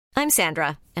I'm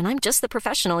Sandra, and I'm just the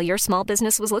professional your small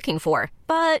business was looking for.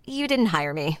 But you didn't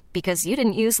hire me because you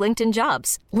didn't use LinkedIn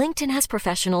Jobs. LinkedIn has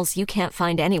professionals you can't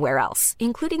find anywhere else,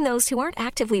 including those who aren't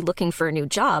actively looking for a new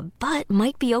job, but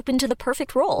might be open to the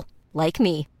perfect role, like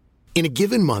me. In a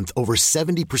given month, over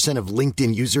 70% of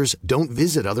LinkedIn users don't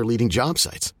visit other leading job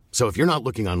sites. So if you're not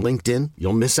looking on LinkedIn,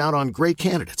 you'll miss out on great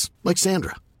candidates like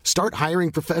Sandra. Start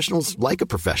hiring professionals like a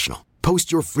professional.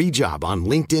 Post your free job on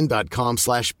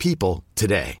linkedin.com/people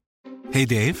today. Hey,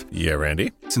 Dave. Yeah,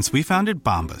 Randy. Since we founded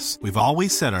Bombas, we've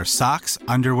always said our socks,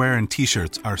 underwear, and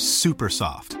T-shirts are super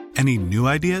soft. Any new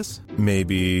ideas?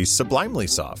 Maybe sublimely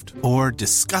soft. Or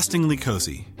disgustingly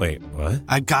cozy. Wait, what?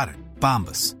 I got it.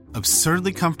 Bombas.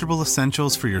 Absurdly comfortable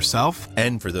essentials for yourself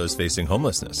and for those facing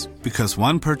homelessness. Because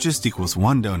one purchased equals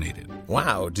one donated.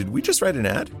 Wow, did we just write an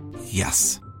ad?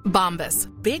 Yes. Bombas.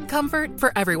 Big comfort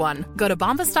for everyone. Go to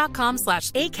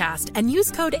bombas.com/ACAST and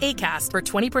use code ACAST for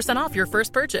 20% off your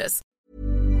first purchase.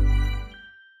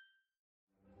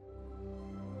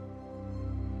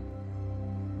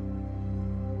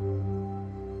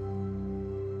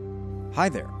 Hi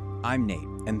there, I'm Nate,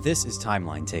 and this is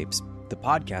Timeline Tapes, the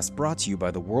podcast brought to you by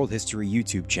the World History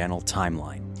YouTube channel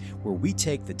Timeline, where we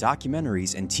take the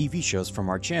documentaries and TV shows from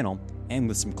our channel and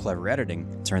with some clever editing,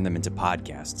 turn them into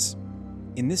podcasts.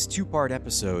 In this two-part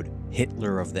episode,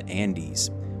 Hitler of the Andes,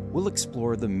 we'll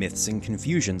explore the myths and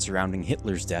confusion surrounding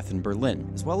Hitler's death in Berlin,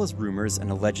 as well as rumors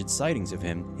and alleged sightings of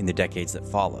him in the decades that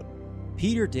followed.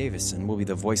 Peter Davison will be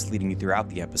the voice leading you throughout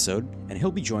the episode, and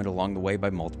he'll be joined along the way by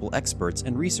multiple experts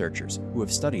and researchers who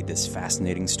have studied this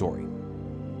fascinating story.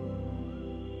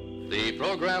 The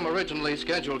program originally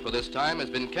scheduled for this time has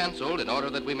been canceled in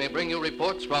order that we may bring you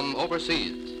reports from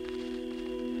overseas.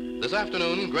 This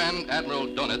afternoon, Grand Admiral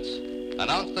Dönitz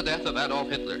announced the death of Adolf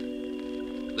Hitler.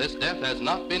 This death has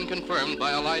not been confirmed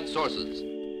by Allied sources.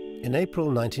 In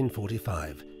April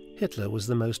 1945, Hitler was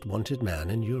the most wanted man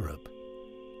in Europe.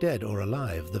 Dead or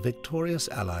alive, the victorious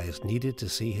Allies needed to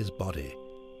see his body,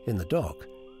 in the dock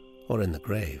or in the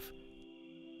grave.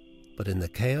 But in the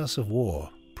chaos of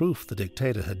war, proof the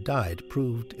dictator had died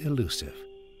proved elusive.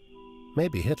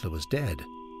 Maybe Hitler was dead.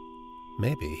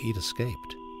 Maybe he'd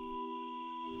escaped.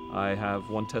 I have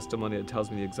one testimony that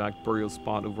tells me the exact burial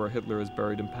spot of where Hitler is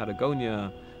buried in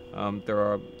Patagonia. There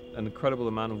are an incredible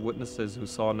amount of witnesses who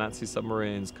saw Nazi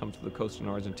submarines come to the coast in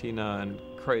Argentina and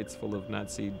crates full of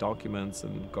Nazi documents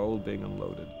and gold being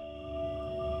unloaded.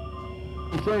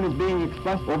 Concern is being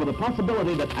expressed over the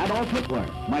possibility that Adolf Hitler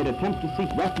might attempt to seek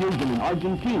refuge in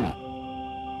Argentina.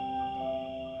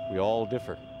 We all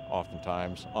differ,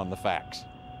 oftentimes, on the facts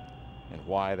and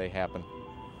why they happened,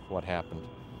 what happened.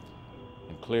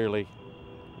 And clearly,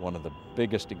 one of the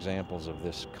biggest examples of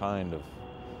this kind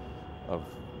of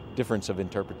difference of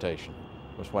interpretation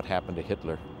was what happened to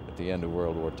Hitler at the end of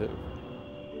World War II.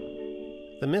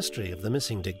 The mystery of the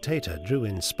missing dictator drew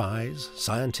in spies,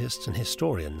 scientists, and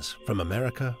historians from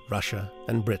America, Russia,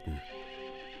 and Britain.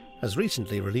 As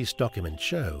recently released documents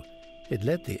show, it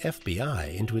led the FBI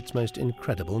into its most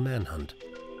incredible manhunt,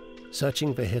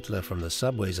 searching for Hitler from the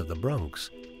subways of the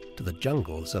Bronx to the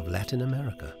jungles of Latin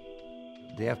America.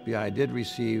 The FBI did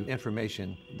receive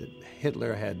information that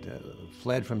Hitler had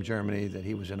fled from Germany, that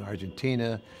he was in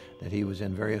Argentina, that he was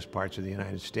in various parts of the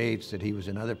United States, that he was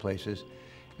in other places.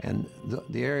 And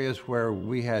the areas where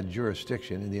we had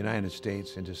jurisdiction in the United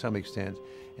States and to some extent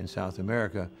in South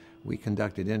America, we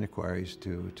conducted inquiries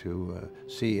to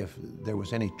see if there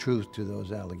was any truth to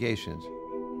those allegations.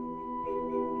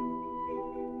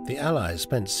 The Allies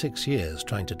spent 6 years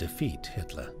trying to defeat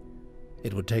Hitler.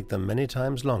 It would take them many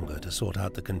times longer to sort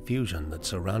out the confusion that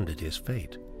surrounded his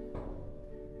fate.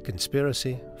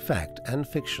 Conspiracy, fact, and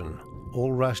fiction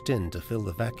all rushed in to fill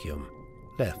the vacuum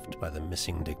left by the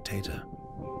missing dictator.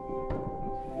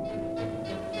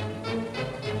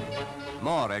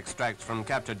 More extracts from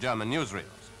captured German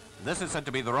newsreels. This is said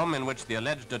to be the room in which the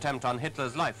alleged attempt on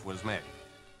Hitler's life was made.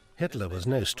 Hitler was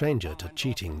no stranger to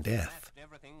cheating death.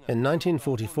 In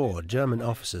 1944, German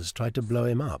officers tried to blow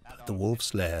him up at the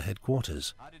Wolf's Lair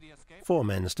headquarters. 4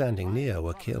 men standing near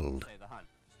were killed.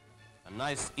 A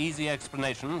nice, easy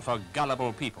explanation for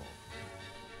gullible people.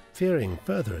 Fearing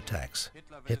further attacks,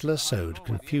 Hitler sowed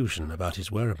confusion about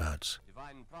his whereabouts.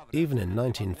 Even in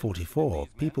 1944,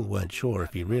 people weren't sure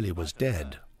if he really was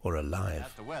dead or alive.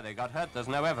 As to where they got hurt, there's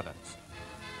no evidence.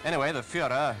 Anyway, the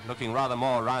Führer, looking rather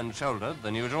more round-shouldered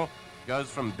than usual, goes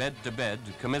from bed to bed,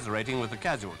 commiserating with the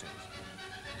casualties.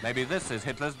 Maybe this is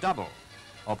Hitler's double,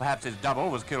 or perhaps his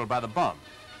double was killed by the bomb.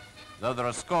 Though there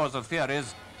are scores of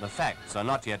theories, the facts are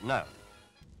not yet known.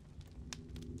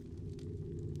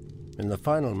 In the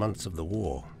final months of the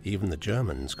war, even the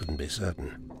Germans couldn't be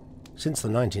certain. Since the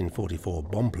 1944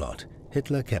 bomb plot,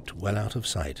 Hitler kept well out of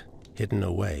sight, hidden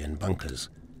away in bunkers.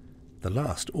 The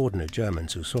last ordinary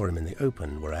Germans who saw him in the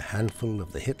open were a handful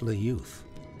of the Hitler Youth.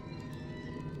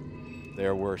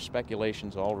 There were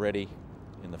speculations already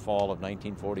in the fall of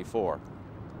 1944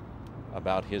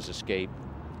 about his escape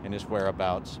and his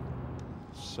whereabouts.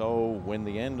 So when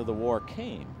the end of the war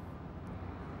came,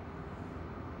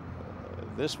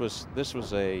 this was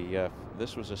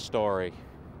a story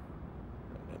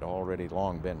that had already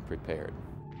long been prepared.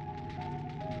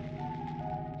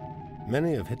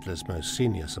 Many of Hitler's most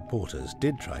senior supporters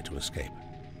did try to escape.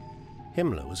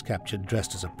 Himmler was captured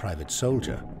dressed as a private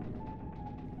soldier.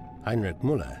 Heinrich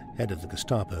Müller, head of the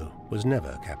Gestapo, was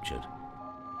never captured.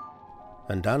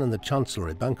 And down in the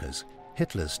Chancellery bunkers,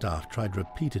 Hitler's staff tried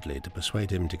repeatedly to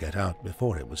persuade him to get out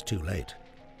before it was too late.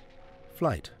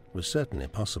 Flight was certainly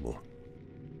possible.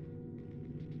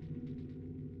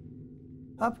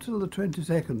 Up till the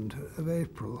 22nd of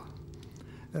April,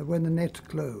 when the net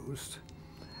closed,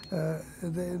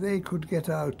 they could get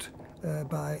out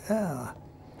by air.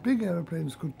 Big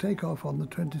aeroplanes could take off on the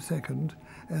 22nd,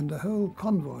 and a whole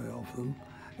convoy of them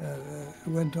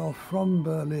went off from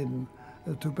Berlin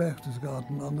to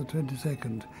Berchtesgaden on the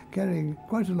 22nd, carrying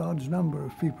quite a large number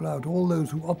of people out, all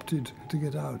those who opted to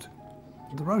get out.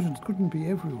 The Russians couldn't be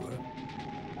everywhere.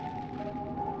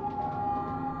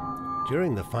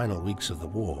 During the final weeks of the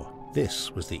war,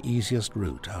 this was the easiest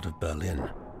route out of Berlin.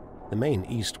 The main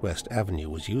east-west avenue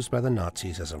was used by the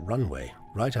Nazis as a runway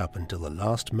right up until the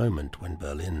last moment when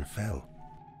Berlin fell.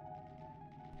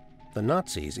 The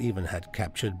Nazis even had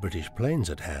captured British planes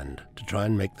at hand to try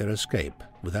and make their escape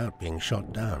without being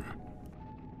shot down.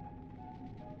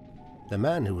 The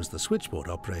man who was the switchboard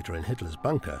operator in Hitler's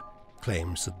bunker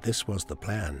claims that this was the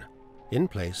plan, in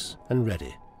place and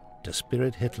ready to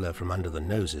spirit Hitler from under the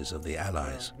noses of the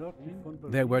Allies.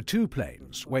 There were two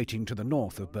planes waiting to the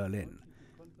north of Berlin.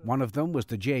 One of them was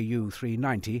the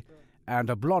Ju-390 and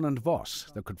a Blonde Voss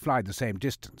that could fly the same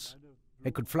distance.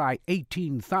 It could fly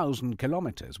 18,000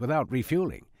 kilometers without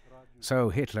refueling, so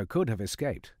Hitler could have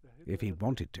escaped if he'd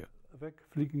wanted to.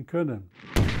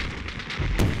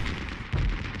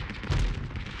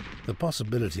 The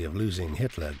possibility of losing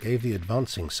Hitler gave the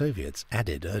advancing Soviets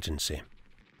added urgency.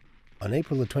 On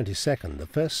April the 22nd, the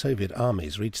first Soviet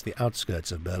armies reached the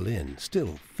outskirts of Berlin,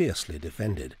 still fiercely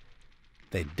defended.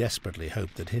 They desperately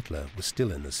hoped that Hitler was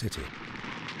still in the city.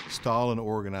 Stalin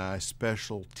organized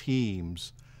special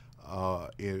teams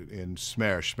in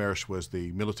Smersh. Smersh was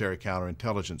the military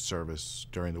counterintelligence service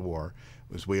during the war.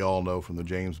 As we all know from the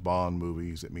James Bond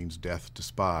movies, it means death to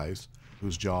spies,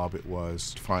 whose job it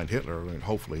was to find Hitler, and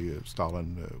hopefully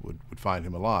Stalin would find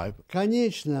him alive.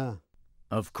 Конечно.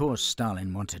 Of course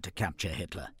Stalin wanted to capture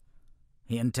Hitler.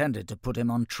 He intended to put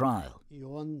him on trial. И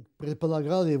он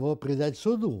предполагал его предать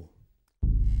суду.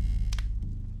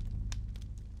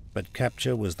 But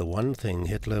capture was the one thing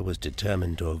Hitler was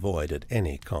determined to avoid at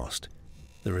any cost.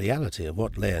 The reality of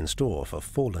what lay in store for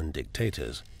fallen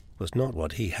dictators was not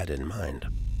what he had in mind.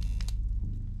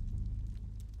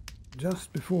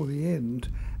 Just before the end,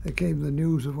 there came the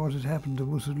news of what had happened to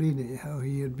Mussolini, how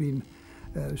he had been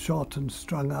shot and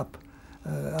strung up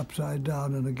upside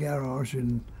down in a garage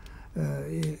in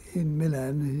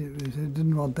Milan. He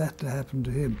didn't want that to happen to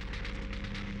him.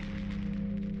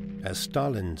 As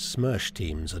Stalin's Smersh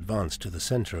teams advanced to the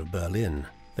center of Berlin,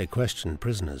 they questioned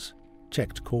prisoners,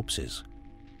 checked corpses.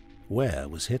 Where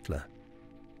was Hitler?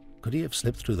 Could he have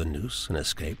slipped through the noose and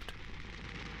escaped?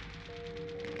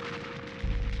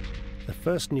 The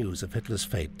first news of Hitler's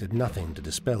fate did nothing to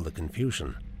dispel the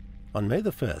confusion. On May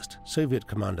the 1st, Soviet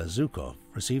commander Zhukov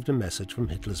received a message from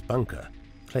Hitler's bunker,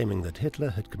 claiming that Hitler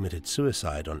had committed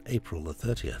suicide on April the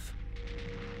 30th.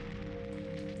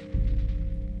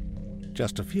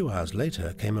 Just a few hours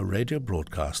later came a radio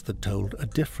broadcast that told a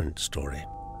different story.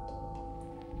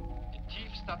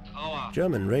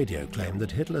 German radio claimed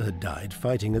that Hitler had died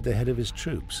fighting at the head of his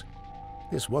troops.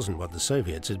 This wasn't what the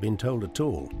Soviets had been told at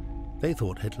all. They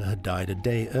thought Hitler had died a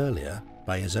day earlier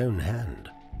by his own hand.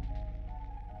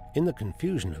 In the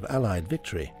confusion of Allied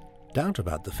victory, doubt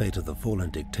about the fate of the fallen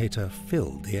dictator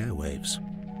filled the airwaves.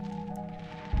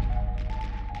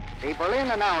 The Berlin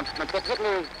announcement that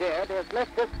Hitler is dead has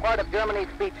left this part of Germany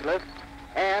speechless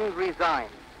and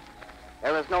resigned.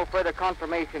 There is no further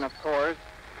confirmation, of course,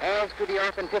 as to the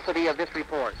authenticity of this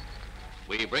report.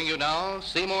 We bring you now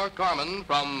Seymour Corman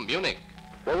from Munich.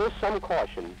 There is some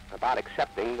caution about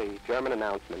accepting the German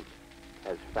announcement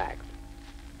as fact.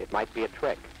 It might be a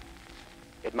trick.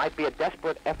 It might be a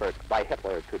desperate effort by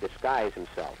Hitler to disguise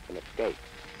himself and escape.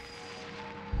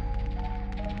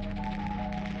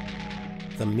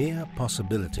 The mere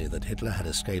possibility that Hitler had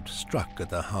escaped struck at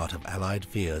the heart of Allied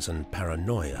fears and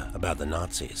paranoia about the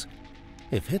Nazis.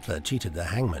 If Hitler cheated the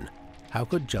hangman, how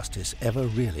could justice ever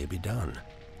really be done?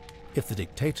 If the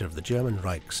dictator of the German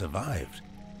Reich survived,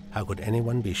 how could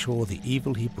anyone be sure the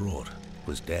evil he brought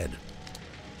was dead?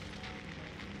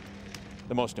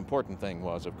 The most important thing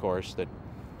was, of course, that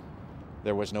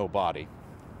there was no body.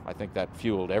 I think that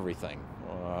fueled everything.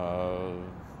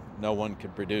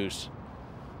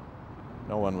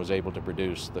 No one was able to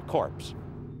produce the corpse.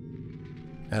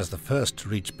 As the first to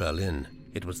reach Berlin,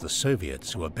 it was the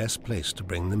Soviets who were best placed to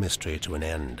bring the mystery to an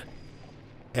end.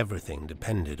 Everything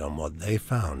depended on what they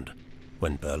found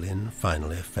when Berlin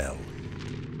finally fell.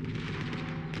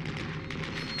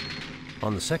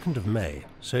 On the 2nd of May,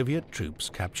 Soviet troops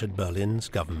captured Berlin's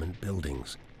government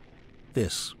buildings.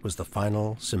 This was the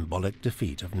final symbolic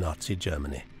defeat of Nazi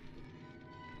Germany.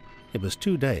 It was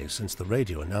 2 days since the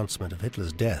radio announcement of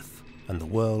Hitler's death, and the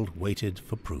world waited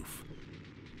for proof.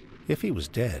 If he was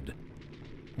dead,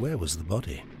 where was the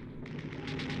body?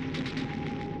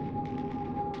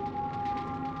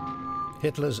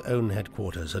 Hitler's own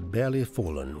headquarters had barely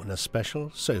fallen when a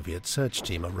special Soviet search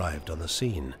team arrived on the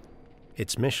scene.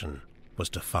 Its mission was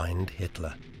to find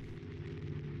Hitler.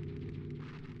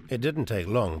 It didn't take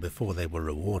long before they were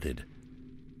rewarded.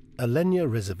 Alenia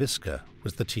Rezaviska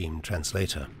was the team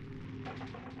translator.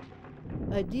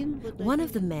 One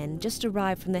of the men, just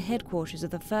arrived from the headquarters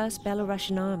of the 1st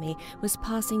Belarusian Army, was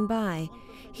passing by.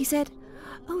 He said,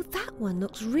 "Oh, that one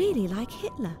looks really like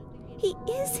Hitler. He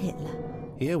is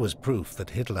Hitler." Here was proof that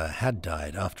Hitler had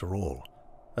died after all.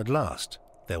 At last,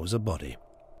 there was a body.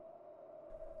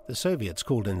 The Soviets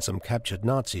called in some captured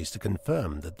Nazis to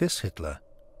confirm that this Hitler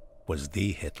was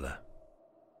the Hitler.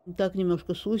 The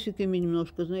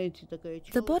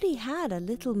body had a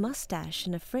little mustache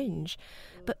and a fringe,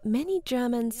 but many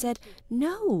Germans said,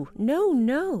 "No, no,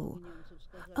 no."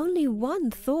 Only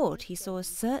one thought he saw a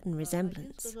certain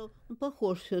resemblance.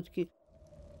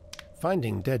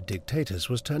 Finding dead dictators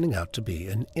was turning out to be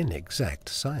an inexact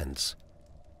science.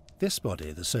 This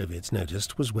body, the Soviets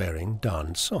noticed, was wearing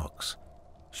darned socks.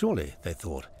 Surely, they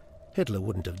thought, Hitler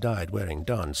wouldn't have died wearing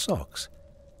darned socks.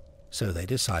 So they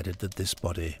decided that this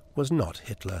body was not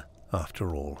Hitler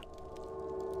after all.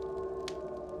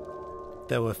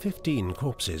 There were 15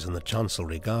 corpses in the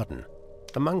Chancellery garden,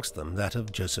 amongst them that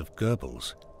of Joseph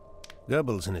Goebbels.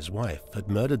 Goebbels and his wife had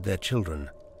murdered their children,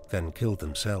 then killed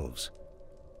themselves.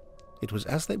 It was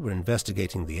as they were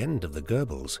investigating the end of the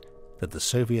Goebbels that the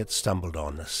Soviets stumbled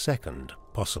on a second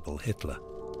possible Hitler.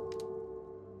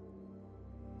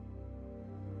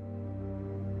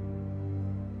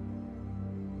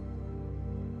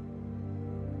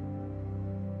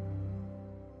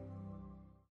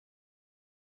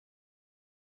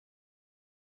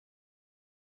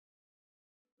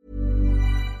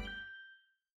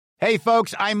 Hey,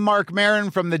 folks, I'm Mark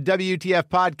Maron from the WTF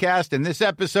Podcast, and this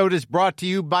episode is brought to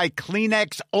you by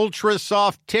Kleenex Ultra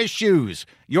Soft Tissues,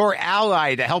 your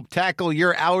ally to help tackle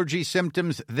your allergy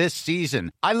symptoms this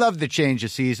season. I love the change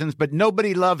of seasons, but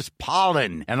nobody loves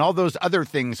pollen and all those other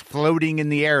things floating in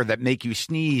the air that make you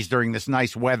sneeze during this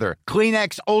nice weather.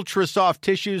 Kleenex Ultra Soft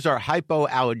Tissues are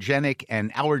hypoallergenic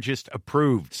and allergist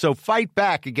approved, so fight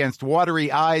back against watery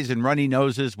eyes and runny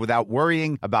noses without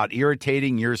worrying about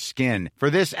irritating your skin. For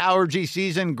this allergy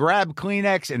season, grab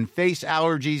Kleenex and face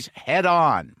allergies head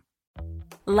on.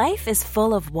 Life is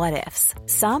full of what-ifs.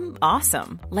 Some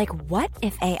awesome, like what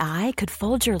if AI could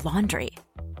fold your laundry?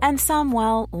 And some,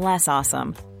 well, less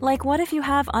awesome, like what if you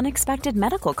have unexpected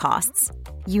medical costs?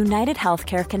 United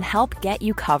Healthcare can help get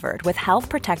you covered with Health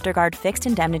Protector Guard fixed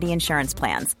indemnity insurance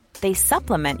plans. They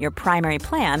supplement your primary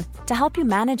plan to help you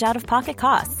manage out-of-pocket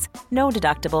costs. No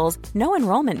deductibles, no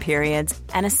enrollment periods,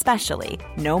 and especially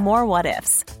no more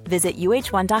what-ifs. Visit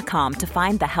uh1.com to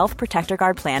find the Health Protector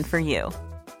Guard plan for you.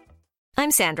 I'm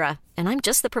Sandra, and I'm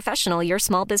just the professional your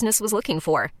small business was looking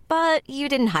for. But you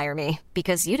didn't hire me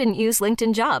because you didn't use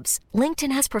LinkedIn Jobs.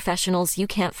 LinkedIn has professionals you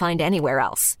can't find anywhere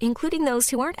else, including those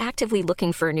who aren't actively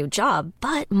looking for a new job,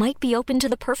 but might be open to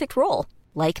the perfect role,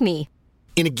 like me.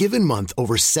 In a given month,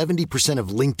 over 70% of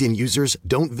LinkedIn users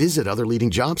don't visit other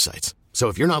leading job sites. So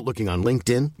if you're not looking on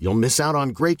LinkedIn, you'll miss out on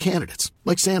great candidates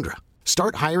like Sandra.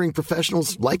 Start hiring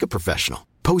professionals like a professional.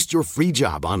 Post your free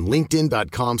job on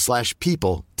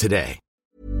linkedin.com/people today.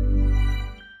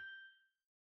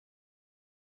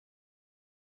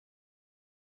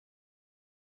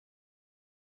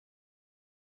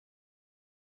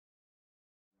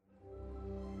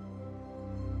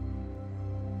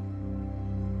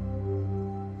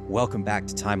 Welcome back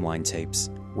to Timeline Tapes,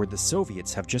 where the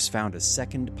Soviets have just found a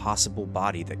second possible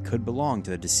body that could belong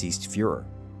to the deceased Fuhrer.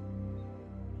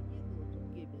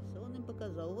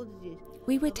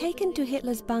 We were taken to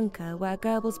Hitler's bunker where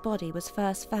Goebbels' body was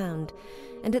first found,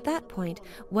 and at that point,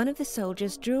 one of the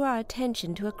soldiers drew our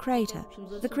attention to a crater.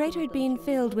 The crater had been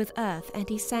filled with earth, and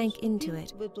he sank into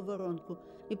it.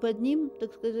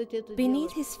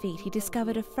 Beneath his feet, he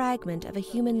discovered a fragment of a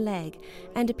human leg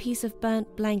and a piece of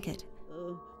burnt blanket.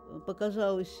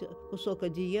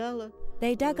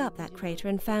 They dug up that crater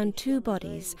and found two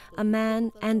bodies, a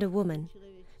man and a woman.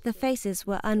 The faces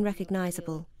were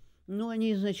unrecognizable.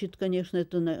 Они, значит, конечно,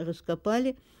 это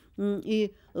раскопали,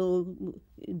 и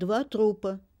два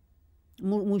трупа,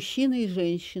 мужчины и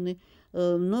женщины,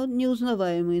 но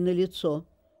неузнаваемые на лицо.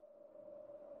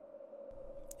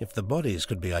 If the bodies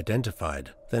could be identified,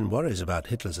 then worries about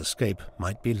Hitler's escape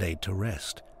might be laid to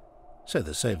rest. So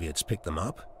the Soviets picked them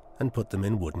up and put them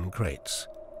in wooden crates.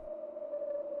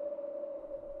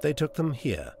 They took them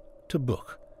here, to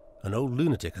Buch, an old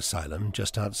lunatic asylum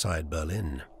just outside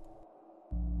Berlin.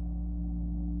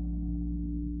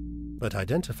 But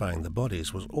identifying the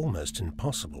bodies was almost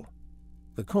impossible.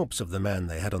 The corpse of the man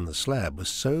they had on the slab was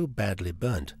so badly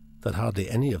burnt that hardly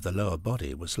any of the lower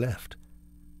body was left.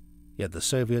 Yet the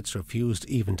Soviets refused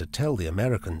even to tell the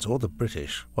Americans or the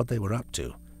British what they were up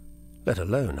to, let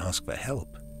alone ask for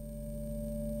help.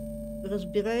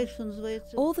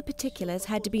 All the particulars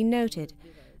had to be noted: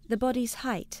 the body's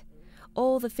height,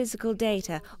 all the physical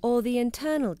data, all the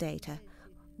internal data,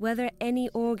 whether any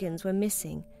organs were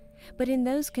missing. But in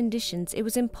those conditions, it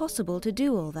was impossible to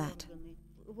do all that.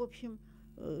 В общем,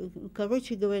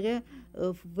 короче говоря,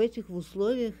 в этих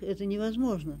условиях это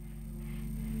невозможно.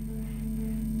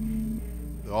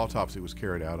 The autopsy was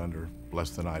carried out under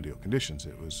less than ideal conditions.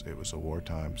 It was a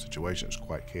wartime situation. It was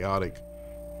quite chaotic.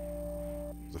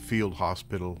 The field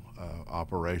hospital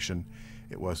operation.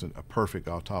 It wasn't a perfect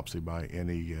autopsy by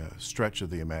any stretch of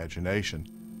the imagination.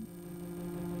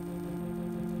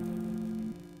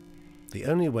 The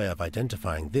only way of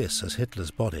identifying this as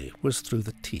Hitler's body was through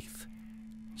the teeth.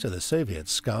 So the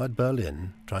Soviets scoured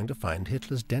Berlin trying to find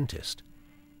Hitler's dentist.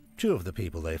 Two of the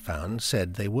people they found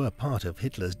said they were part of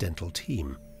Hitler's dental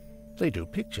team. They drew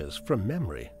pictures from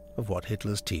memory of what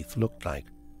Hitler's teeth looked like.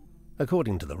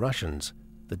 According to the Russians,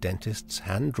 the dentist's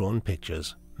hand-drawn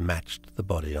pictures matched the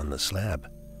body on the slab.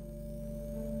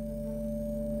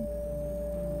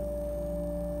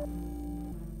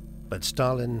 But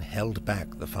Stalin held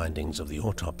back the findings of the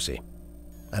autopsy,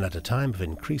 and at a time of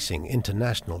increasing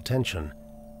international tension,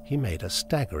 he made a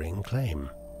staggering claim.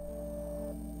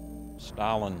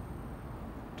 Stalin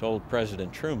told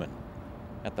President Truman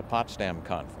at the Potsdam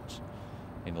Conference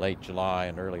in late July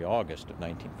and early August of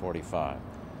 1945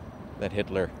 that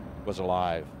Hitler was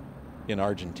alive in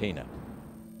Argentina.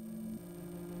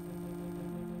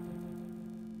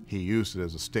 He used it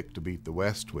as a stick to beat the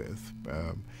West with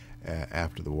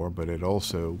after the war, but it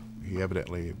also, he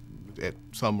evidently, at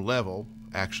some level,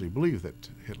 actually believed that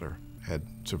Hitler had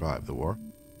survived the war.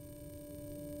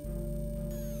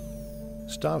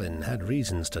 Stalin had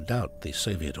reasons to doubt the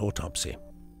Soviet autopsy.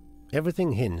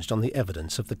 Everything hinged on the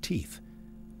evidence of the teeth.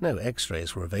 No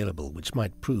X-rays were available which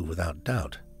might prove without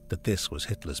doubt that this was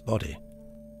Hitler's body.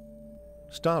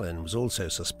 Stalin was also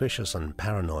suspicious and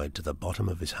paranoid to the bottom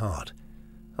of his heart.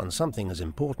 On something as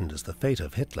important as the fate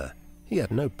of Hitler, he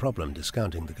had no problem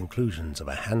discounting the conclusions of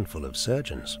a handful of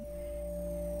surgeons.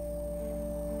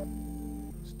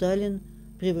 Stalin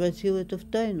превратил это в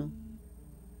тайну.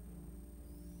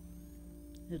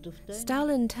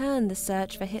 Stalin turned the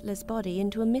search for Hitler's body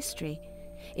into a mystery.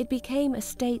 It became a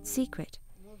state secret.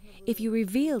 If you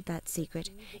revealed that secret,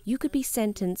 you could be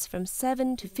sentenced from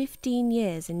 7 to 15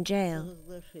 years in jail.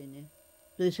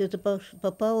 То есть это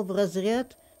попало в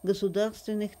разряд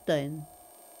государственных тайн.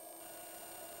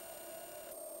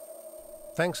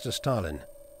 Thanks to Stalin,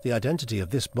 the identity of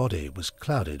this body was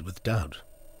clouded with doubt.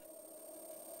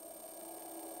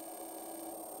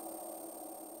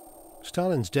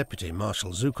 Stalin's deputy,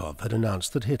 Marshal Zhukov, had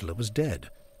announced that Hitler was dead.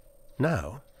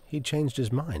 Now he'd changed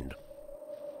his mind.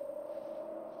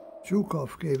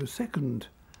 Zhukov gave a second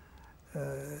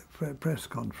press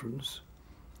conference,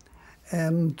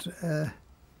 and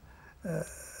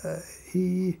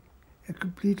he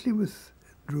completely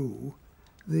withdrew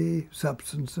the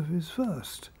substance of his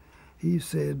first. He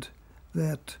said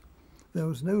that there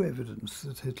was no evidence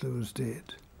that Hitler was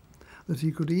dead, that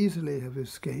he could easily have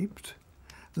escaped,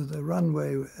 that the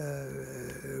runway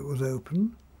was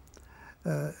open,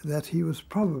 that he was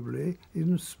probably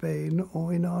in Spain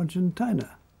or in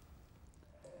Argentina.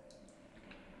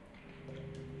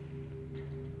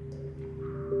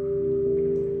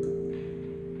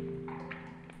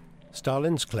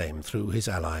 Stalin's claim threw his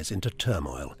allies into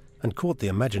turmoil and caught the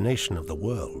imagination of the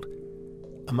world.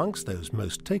 Amongst those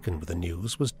most taken with the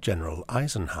news was General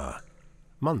Eisenhower.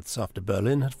 Months after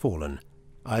Berlin had fallen,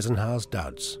 Eisenhower's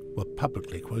doubts were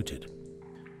publicly quoted.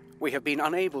 We have been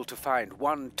unable to find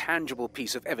one tangible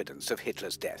piece of evidence of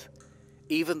Hitler's death.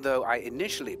 Even though I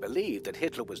initially believed that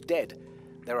Hitler was dead,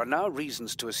 there are now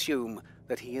reasons to assume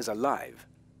that he is alive.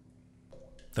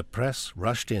 The press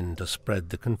rushed in to spread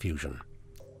the confusion.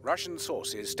 Russian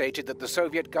sources stated that the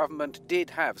Soviet government did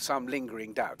have some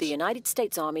lingering doubts. The United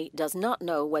States Army does not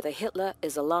know whether Hitler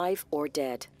is alive or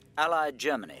dead. Allied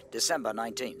Germany, December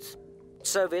 19th.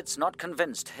 Soviets not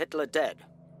convinced Hitler dead.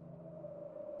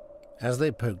 As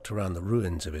they poked around the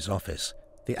ruins of his office,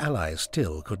 the Allies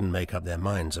still couldn't make up their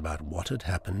minds about what had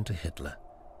happened to Hitler.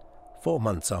 4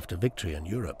 months after victory in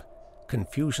Europe,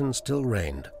 confusion still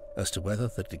reigned as to whether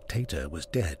the dictator was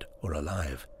dead or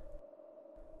alive.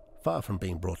 Far from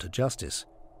being brought to justice,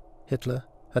 Hitler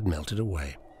had melted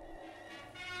away.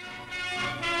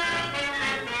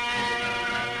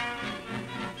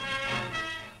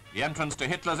 The entrance to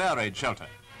Hitler's air raid shelter.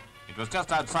 It was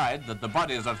just outside that the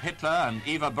bodies of Hitler and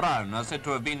Eva Braun are said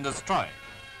to have been destroyed.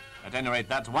 At any rate,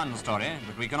 that's one story,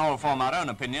 but we can all form our own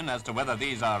opinion as to whether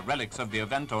these are relics of the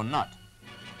event or not.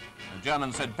 The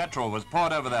Germans said petrol was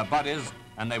poured over their bodies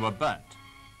and they were burnt.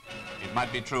 It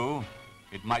might be true,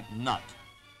 it might not.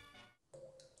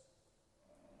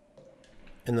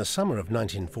 In the summer of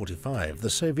 1945, the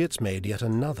Soviets made yet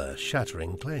another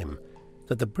shattering claim,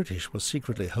 that the British were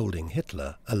secretly holding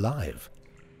Hitler alive.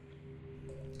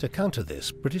 To counter this,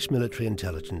 British military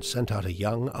intelligence sent out a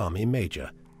young army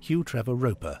major, Hugh Trevor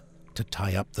Roper, to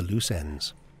tie up the loose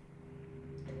ends.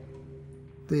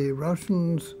 The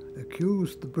Russians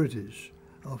accused the British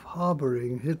of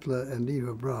harbouring Hitler and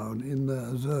Eva Braun in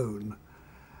their zone,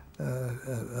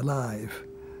 alive,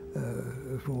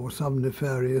 for some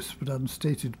nefarious but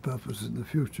unstated purpose in the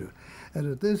future. And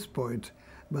at this point,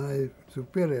 my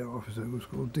superior officer, who's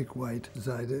called Dick White,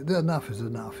 decided enough is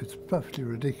enough. It's perfectly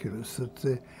ridiculous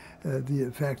that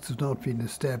the facts have not been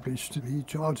established. He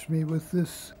charged me with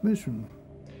this mission.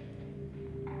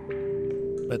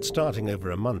 But starting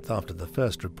over a month after the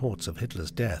first reports of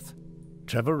Hitler's death,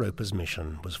 Trevor Roper's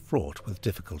mission was fraught with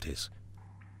difficulties.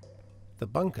 The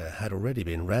bunker had already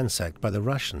been ransacked by the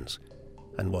Russians,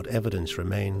 and what evidence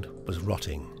remained was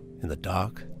rotting in the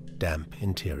dark, damp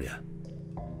interior.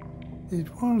 It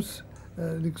was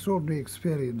an extraordinary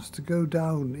experience to go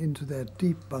down into that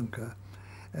deep bunker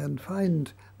and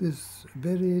find this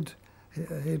buried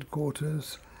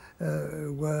headquarters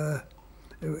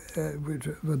which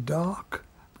were dark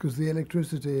because the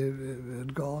electricity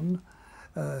had gone.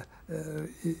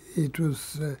 It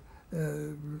was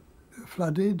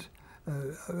flooded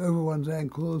over one's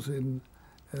ankles in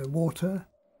water.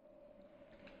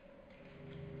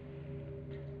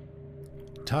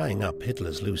 Tying up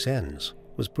Hitler's loose ends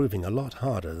was proving a lot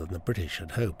harder than the British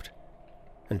had hoped,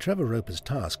 and Trevor Roper's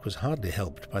task was hardly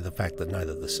helped by the fact that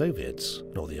neither the Soviets,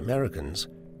 nor the Americans,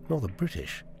 nor the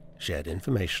British shared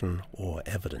information or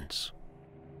evidence.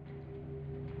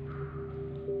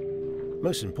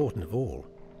 Most important of all,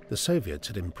 the Soviets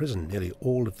had imprisoned nearly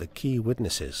all of the key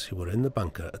witnesses who were in the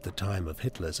bunker at the time of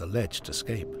Hitler's alleged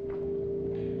escape.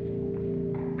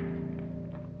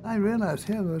 I realized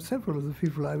here were several of the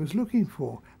people I was looking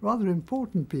for, rather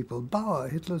important people. Bauer,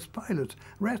 Hitler's pilot,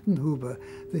 Rattenhuber,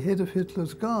 the head of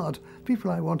Hitler's guard,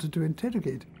 people I wanted to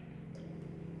interrogate.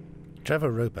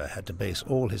 Trevor Roper had to base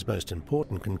all his most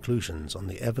important conclusions on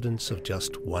the evidence of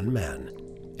just one man,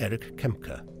 Erich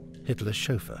Kempka, Hitler's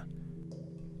chauffeur.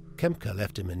 Kempka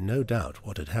left him in no doubt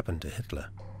what had happened to Hitler.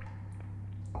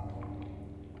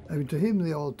 I mean, to him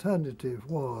the alternative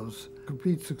was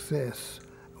complete success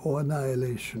or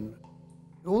annihilation.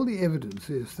 All the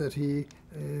evidence is that he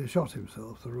shot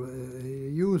himself. He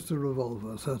used a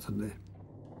revolver, certainly.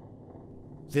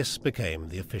 This became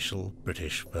the official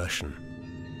British version.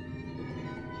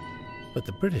 But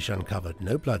the British uncovered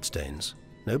no bloodstains,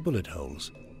 no bullet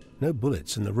holes, no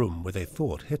bullets in the room where they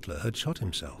thought Hitler had shot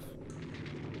himself.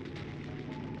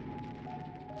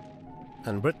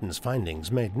 And Britain's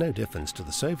findings made no difference to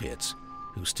the Soviets,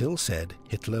 who still said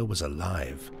Hitler was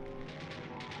alive.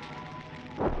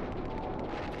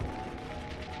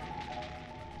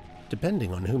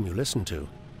 Depending on whom you listen to,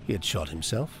 he had shot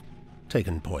himself,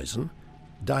 taken poison,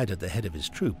 died at the head of his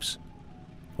troops,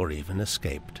 or even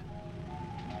escaped.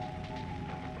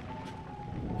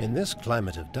 In this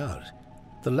climate of doubt,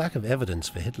 the lack of evidence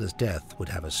for Hitler's death would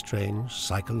have a strange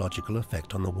psychological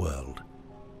effect on the world.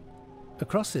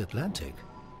 Across the Atlantic,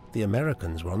 the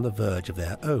Americans were on the verge of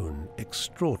their own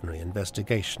extraordinary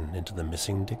investigation into the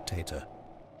missing dictator.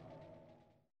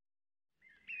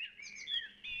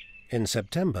 In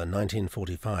September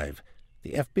 1945,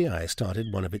 the FBI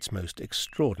started one of its most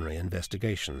extraordinary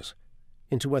investigations.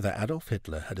 into whether Adolf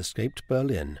Hitler had escaped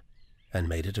Berlin and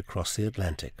made it across the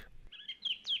Atlantic.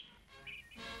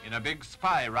 In a big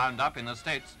spy roundup in the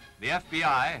States, the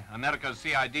FBI, America's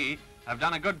CID, have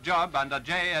done a good job under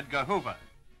J. Edgar Hoover.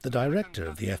 The director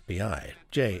of the FBI,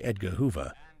 J. Edgar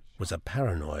Hoover, was a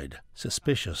paranoid,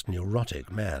 suspicious,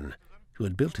 neurotic man who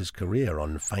had built his career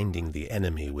on finding the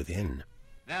enemy within.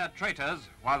 They're traitors,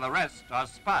 while the rest are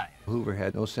spies. Hoover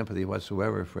had no sympathy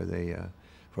whatsoever for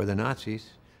the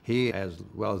Nazis. He, as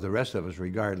well as the rest of us,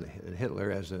 regard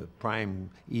Hitler as a prime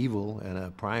evil and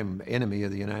a prime enemy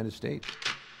of the United States.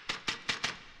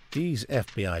 These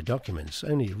FBI documents,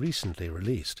 only recently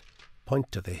released,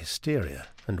 point to the hysteria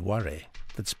and worry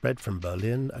that spread from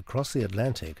Berlin across the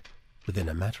Atlantic within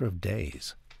a matter of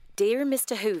days. Dear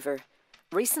Mr. Hoover,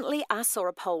 recently I saw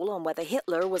a poll on whether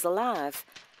Hitler was alive.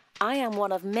 I am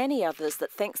one of many others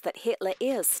that thinks that Hitler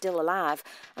is still alive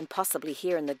and possibly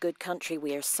here in the good country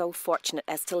we are so fortunate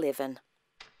as to live in.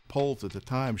 Polls at the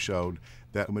time showed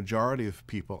that a majority of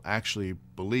people actually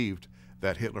believed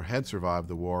that Hitler had survived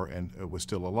the war and was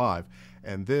still alive,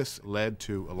 and this led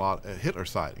to a lot of Hitler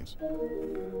sightings.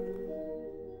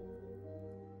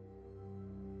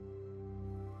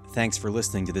 Thanks for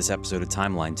listening to this episode of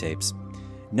Timeline Tapes.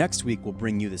 Next week, we'll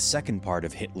bring you the second part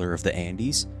of Hitler of the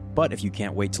Andes, but if you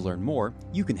can't wait to learn more,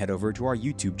 you can head over to our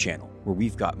YouTube channel, where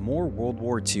we've got more World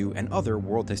War II and other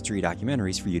world history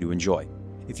documentaries for you to enjoy.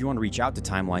 If you want to reach out to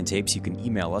Timeline Tapes, you can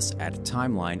email us at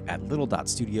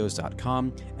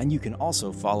timeline@little.studios.com, and you can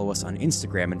also follow us on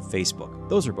Instagram and Facebook.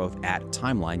 Those are both at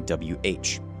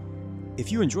TimelineWH.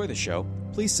 If you enjoy the show,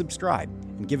 please subscribe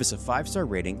and give us a 5-star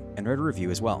rating and write a review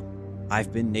as well.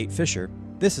 I've been Nate Fisher.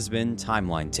 This has been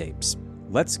Timeline Tapes.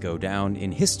 Let's go down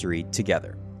in history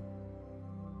together.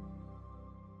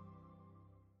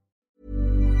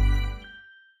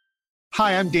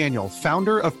 Hi, I'm Daniel,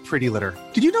 founder of Pretty Litter.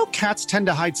 Did you know cats tend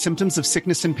to hide symptoms of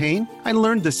sickness and pain? I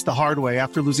learned this the hard way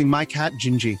after losing my cat,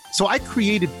 Gingy. So I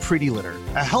created Pretty Litter,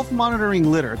 a health monitoring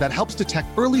litter that helps detect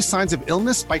early signs of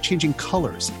illness by changing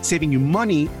colors, saving you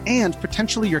money and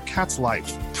potentially your cat's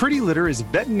life. Pretty Litter is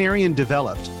veterinarian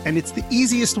developed, and it's the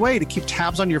easiest way to keep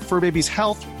tabs on your fur baby's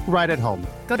health right at home.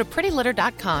 Go to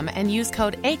prettylitter.com and use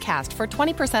code ACAST for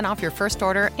 20% off your first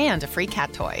order and a free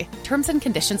cat toy. Terms and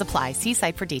conditions apply. See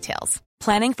site for details.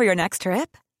 Planning for your next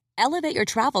trip? Elevate your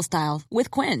travel style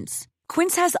with Quince.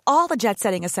 Quince has all the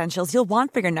jet-setting essentials you'll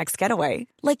want for your next getaway,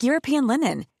 like European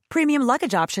linen, premium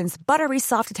luggage options, buttery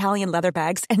soft Italian leather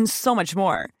bags, and so much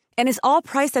more. And is all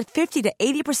priced at 50 to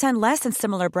 80% less than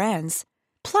similar brands.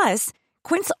 Plus,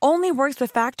 Quince only works with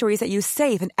factories that use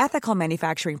safe and ethical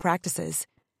manufacturing practices.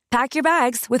 Pack your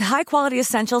bags with high-quality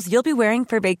essentials you'll be wearing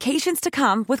for vacations to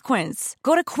come with Quince.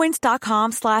 Go to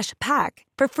quince.com/pack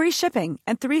for free shipping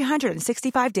and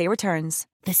 365-day returns.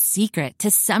 The secret to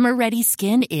summer-ready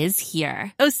skin is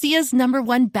here. Osea's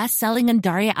 #1 best-selling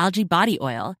Undaria Algae Body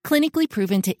Oil, clinically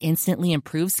proven to instantly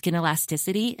improve skin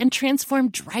elasticity and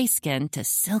transform dry skin to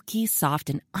silky,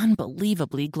 soft, and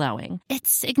unbelievably glowing.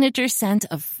 Its signature scent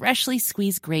of freshly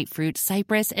squeezed grapefruit,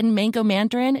 cypress, and mango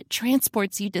mandarin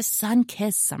transports you to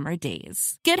sun-kissed summer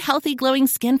days. Get healthy, glowing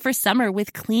skin for summer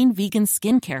with clean vegan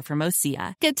skincare from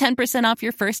Osea. Get 10% off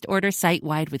your first order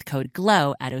site-wide with code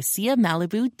GLOW at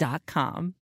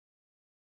OseaMalibu.com.